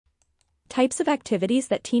Types of activities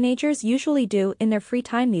that teenagers usually do in their free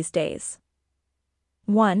time these days.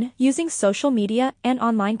 1. Using social media and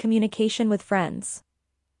online communication with friends.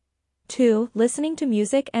 2. Listening to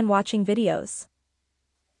music and watching videos.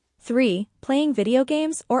 3. Playing video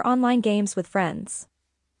games or online games with friends.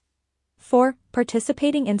 4.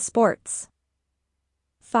 Participating in sports.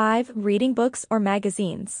 5. Reading books or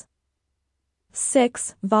magazines.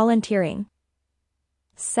 6. Volunteering.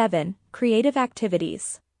 7. Creative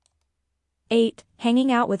activities. 8.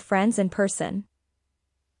 Hanging out with friends in person.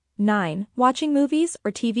 9. Watching movies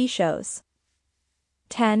or TV shows.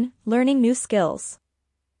 10. Learning new skills.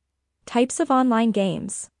 Types of online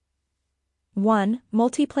games. 1.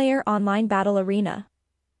 Multiplayer online battle arena.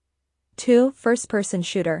 2. First-person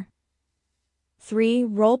shooter. 3.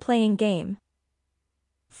 Role-playing game.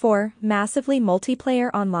 4. Massively multiplayer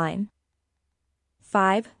online.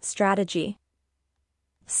 5. Strategy.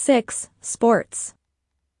 6. Sports.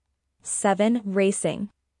 7. Racing.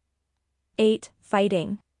 8.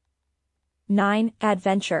 Fighting. 9.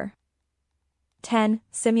 Adventure. 10.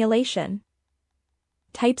 Simulation.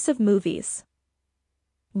 Types of movies.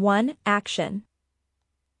 1. Action.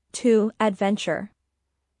 2. Adventure.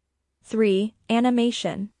 3.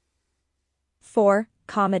 Animation. 4.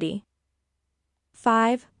 Comedy.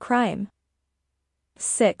 5. Crime.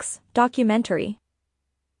 6. Documentary.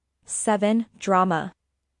 7. Drama.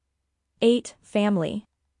 8. Family.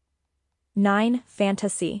 9.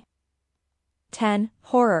 Fantasy. 10.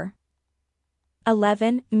 Horror.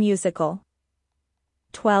 11. Musical.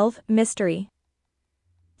 12. Mystery.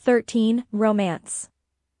 13. Romance.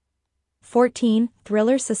 14.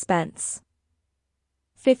 Thriller suspense.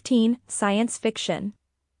 15. Science fiction.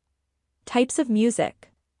 Types of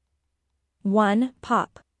music. 1.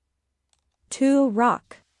 Pop. 2.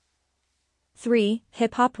 Rock. 3.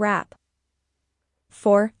 Hip-hop rap.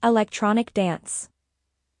 4. Electronic dance.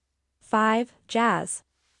 5. Jazz.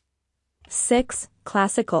 6.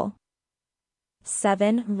 Classical.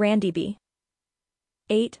 7. Randy B.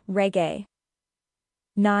 8. Reggae.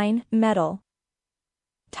 9. Metal.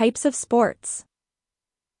 Types of sports.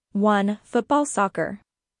 1. Football soccer.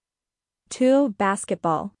 2.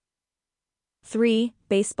 Basketball. 3.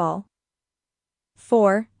 Baseball.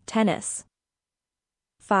 4. Tennis.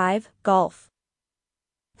 5. Golf.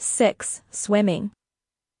 6. Swimming.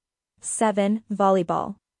 7.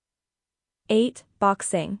 Volleyball. 8.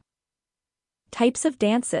 Boxing. Types of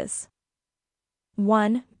dances.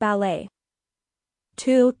 1. Ballet.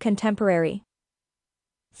 2. Contemporary.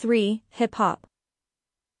 3. Hip-hop.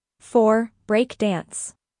 4. Break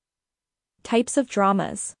dance. Types of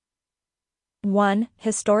dramas. 1.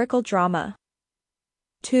 Historical drama.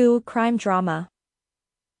 2. Crime drama.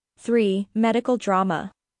 3. Medical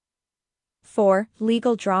drama. 4.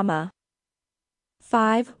 Legal drama.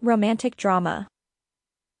 5. Romantic drama.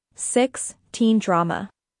 6. Teen drama.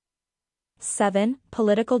 7.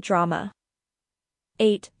 Political drama.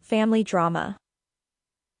 8. Family drama.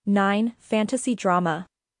 9. Fantasy drama.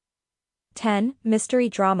 10. Mystery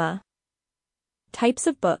drama. Types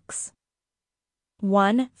of books.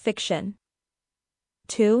 1. Fiction.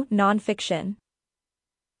 2. Nonfiction.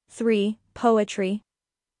 3. Poetry.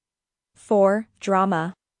 4.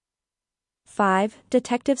 Drama. 5.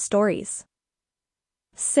 Detective stories.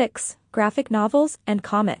 6. Graphic novels and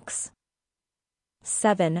comics.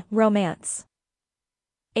 7. Romance.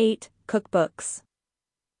 8. Cookbooks.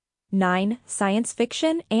 9. Science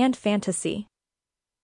fiction and fantasy.